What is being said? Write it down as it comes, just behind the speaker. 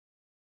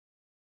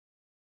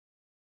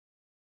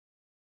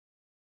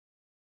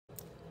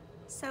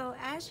So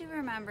as you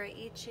remember,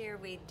 each year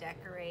we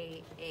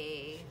decorate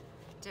a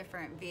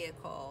different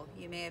vehicle.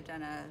 You may have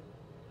done a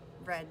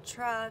red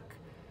truck,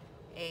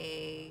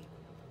 a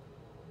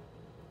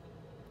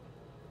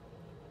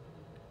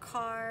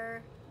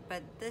car,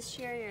 but this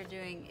year you're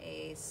doing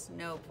a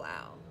snow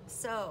plow.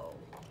 So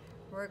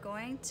we're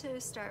going to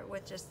start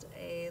with just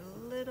a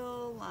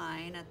little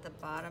line at the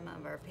bottom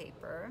of our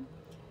paper,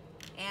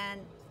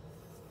 and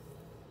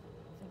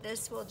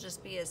this will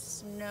just be a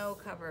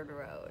snow-covered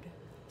road.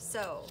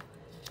 So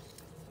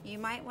you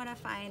might want to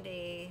find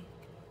a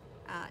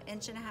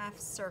 1.5-inch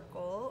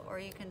circle, or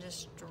you can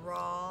just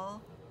draw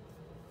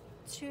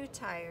 2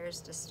 tires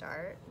to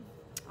start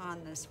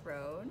on this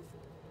road.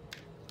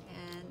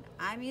 And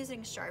I'm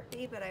using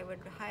Sharpie, but I would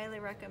highly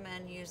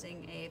recommend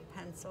using a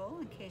pencil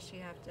in case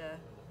you have to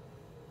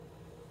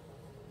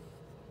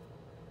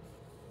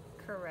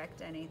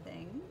correct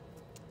anything.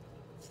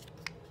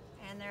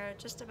 And they're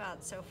just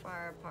about so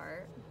far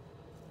apart.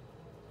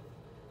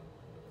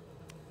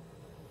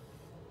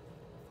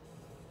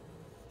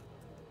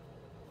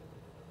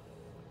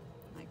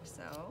 Like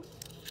so.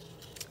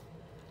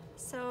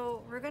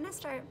 So we're gonna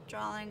start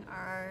drawing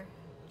our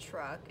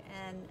truck,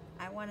 and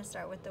I want to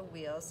start with the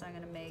wheels, so I'm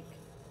going to make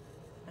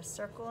a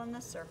circle in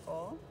the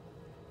circle,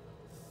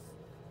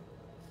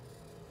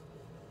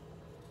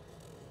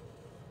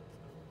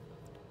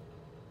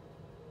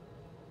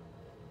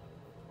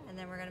 and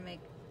then we're going to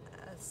make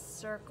a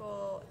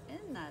circle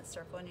in that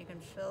circle, and you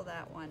can fill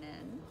that one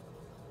in.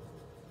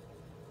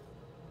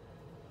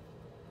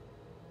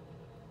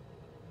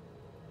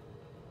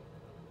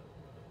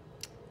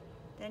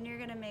 Then you're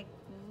going to make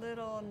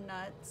little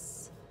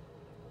nuts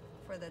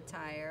for the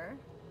tire.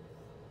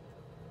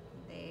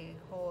 They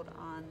hold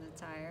on the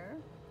tire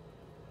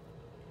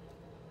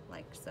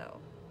like so.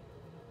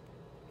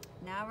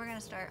 Now we're going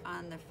to start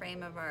on the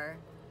frame of our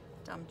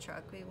dump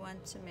truck. We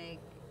want to make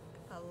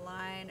a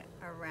line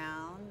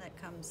around that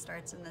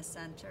starts in the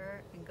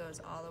center and goes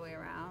all the way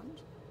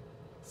around.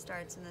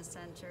 Starts in the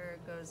center,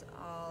 goes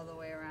all the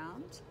way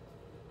around.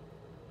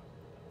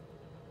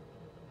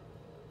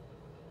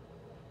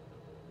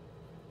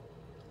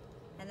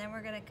 And then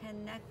we're going to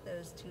connect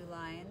those 2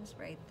 lines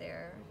right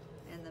there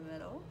in the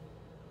middle.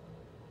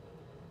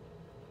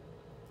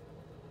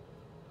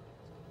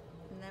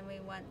 And then we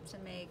want to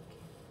make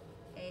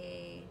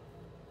a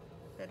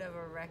bit of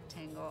a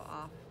rectangle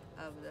off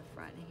of the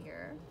front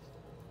here.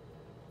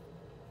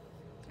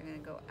 So I'm going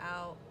to go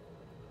out,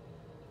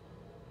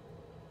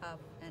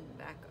 up, and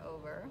back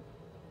over.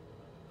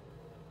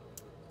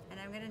 And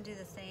I'm going to do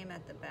the same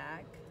at the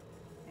back.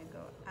 And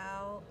go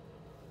out,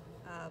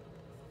 up,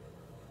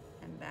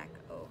 and back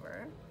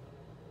over.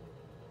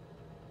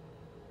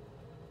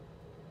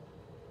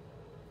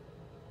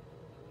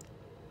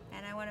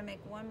 And I want to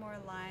make one more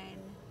line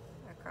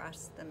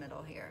across the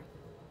middle here.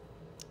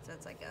 So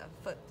it's like a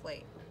foot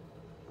plate.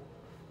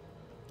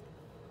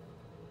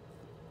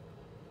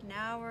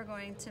 Now we're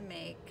going to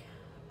make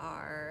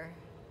our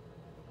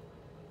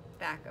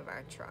back of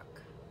our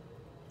truck.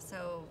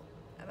 So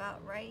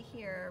about right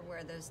here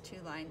where those 2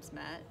 lines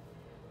met,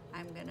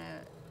 I'm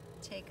gonna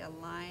take a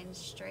line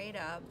straight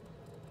up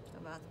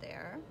about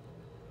there.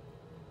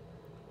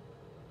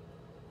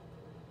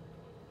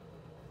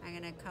 I'm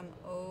going to come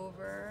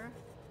over,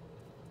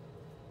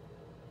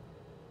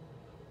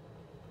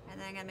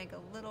 and then I'm going to make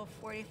a little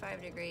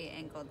 45-degree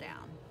angle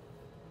down.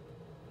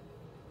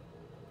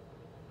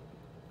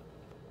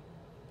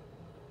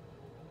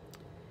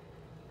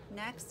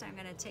 Next, I'm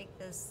going to take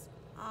this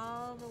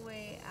all the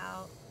way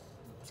out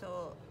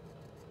till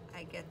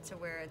I get to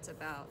where it's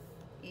about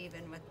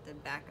even with the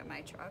back of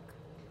my truck.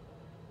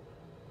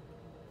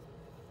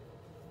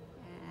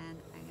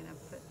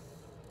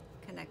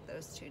 Connect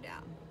those 2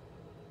 down.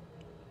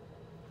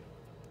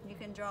 You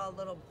can draw a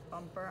little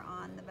bumper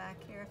on the back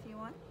here if you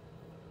want.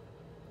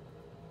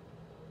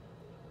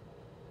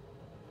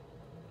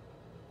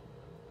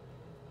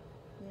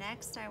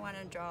 Next, I want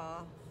to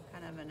draw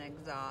kind of an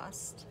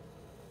exhaust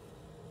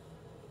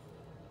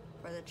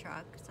for the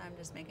truck, so I'm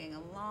just making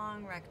a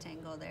long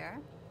rectangle there.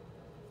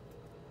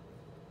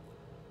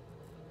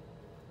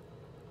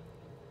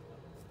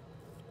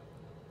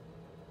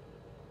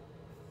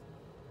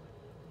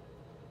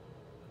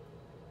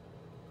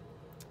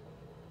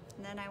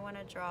 And then I want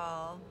to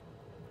draw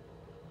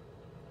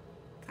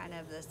kind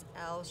of this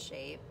L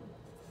shape.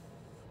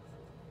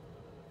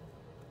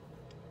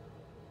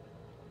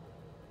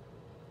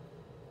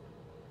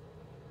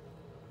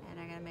 And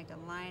I'm going to make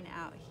a line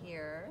out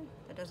here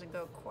that doesn't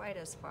go quite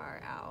as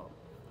far out,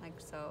 like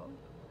so.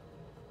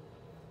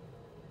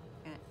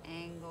 I'm going to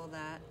angle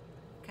that,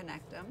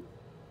 connect them.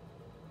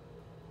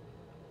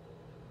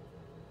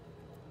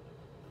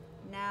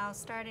 Now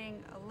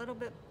starting a little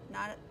bit,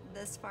 not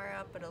this far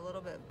up, but a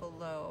little bit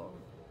below,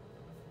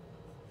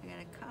 I'm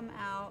going to come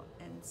out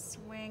and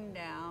swing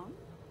down.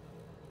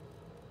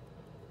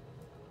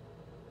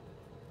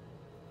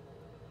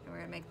 And we're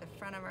going to make the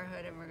front of our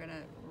hood, and we're going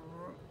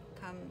to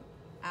come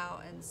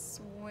out and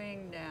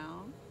swing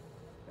down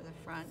for the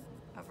front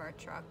of our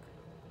truck.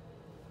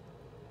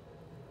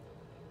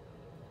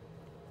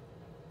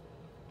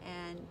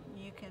 And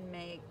you can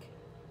make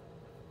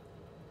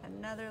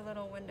another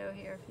little window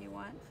here if you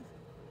want.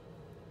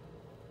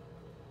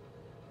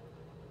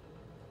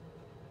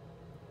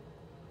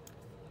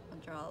 I'll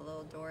draw a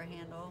little door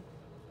handle.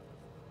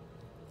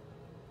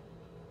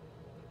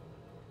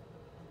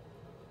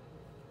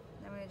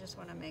 Then we just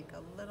want to make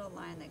a little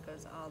line that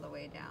goes all the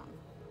way down,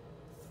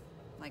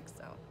 like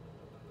so.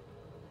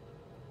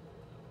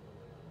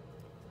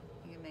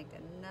 You can make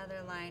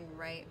another line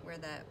right where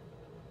that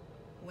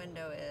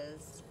window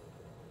is.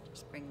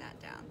 Just bring that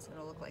down so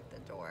it'll look like the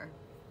door.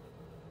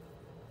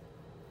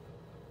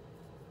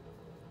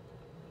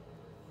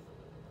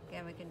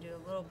 Again, we can do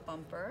a little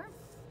bumper.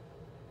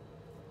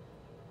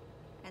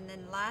 And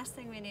then last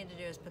thing we need to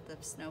do is put the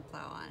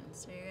snowplow on.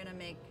 So you're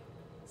gonna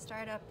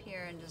start up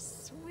here and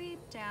just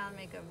sweep down,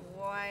 make a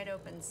wide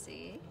open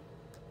C.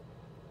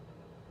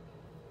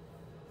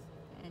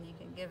 And you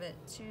can give it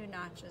 2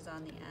 notches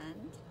on the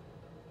end.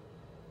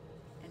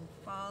 And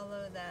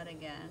follow that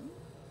again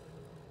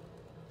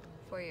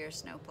for your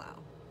snowplow.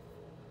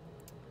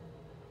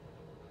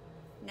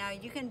 Now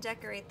you can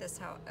decorate this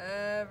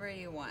however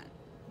you want.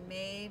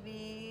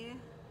 Maybe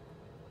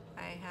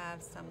I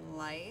have some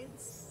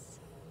lights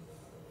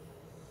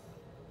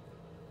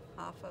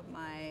off of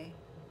my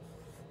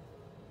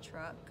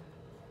truck.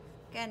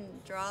 Again,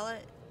 draw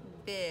it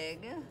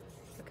big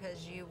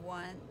because you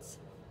want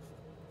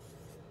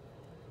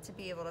to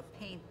be able to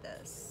paint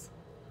this.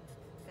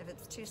 If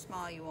it's too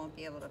small, you won't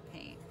be able to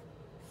paint.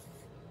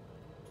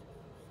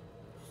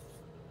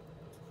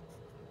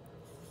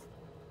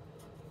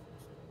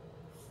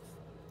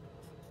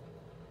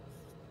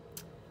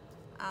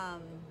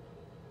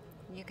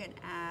 You can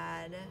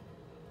add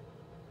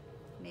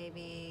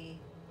maybe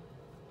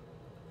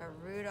a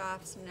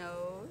Rudolph's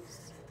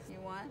nose if you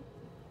want,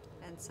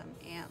 and some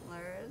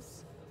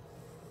antlers.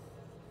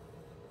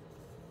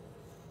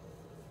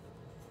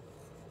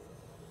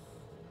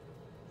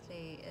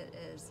 See, it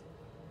is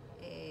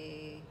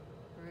a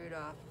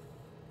Rudolph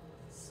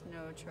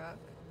snow truck.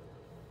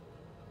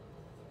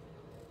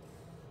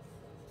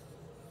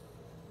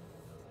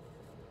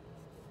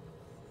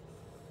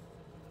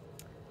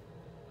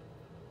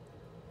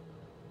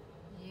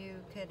 You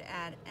could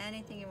add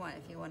anything you want.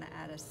 If you want to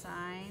add a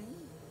sign,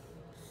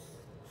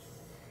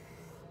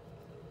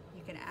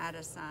 you can add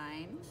a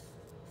sign.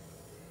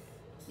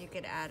 You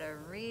could add a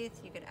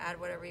wreath. You could add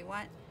whatever you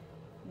want.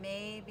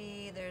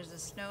 Maybe there's a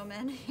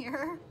snowman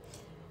here.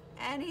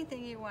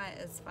 Anything you want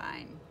is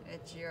fine.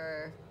 It's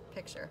your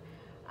picture.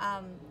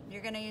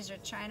 You're gonna use your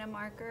China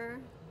marker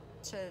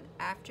to,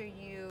 after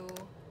you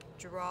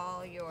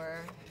draw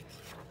your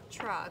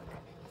truck,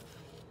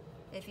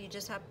 if you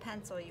just have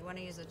pencil, you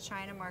wanna use a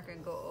China marker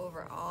and go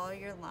over all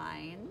your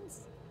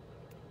lines.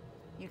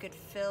 You could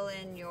fill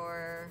in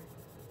your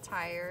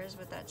tires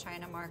with that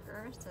China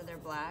marker so they're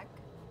black.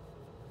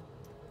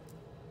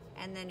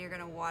 And then you're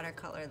gonna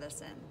watercolor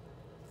this in.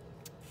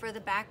 For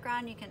the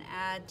background, you can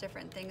add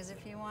different things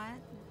if you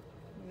want.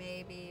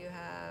 Maybe you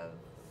have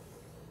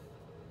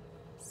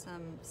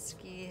some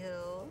ski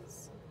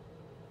hills.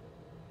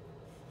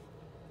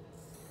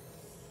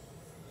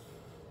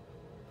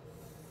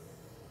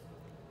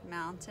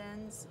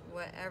 Mountains,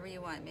 whatever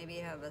you want. Maybe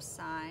you have a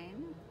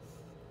sign,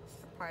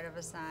 a part of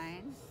a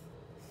sign.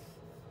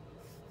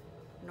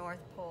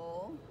 North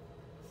Pole.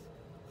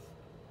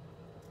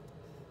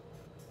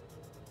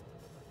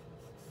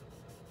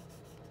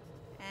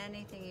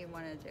 Anything you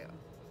want to do.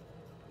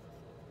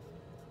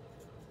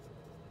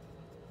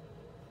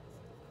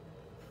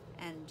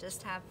 And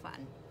just have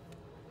fun.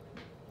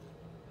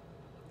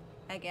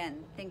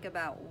 Again, think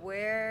about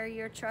where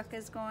your truck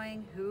is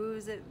going,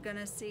 who's it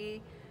gonna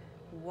see,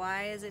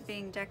 why is it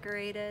being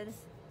decorated,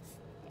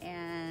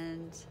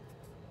 and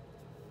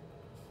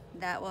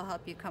that will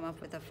help you come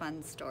up with a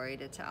fun story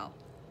to tell.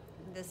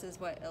 This is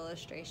what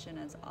illustration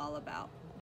is all about.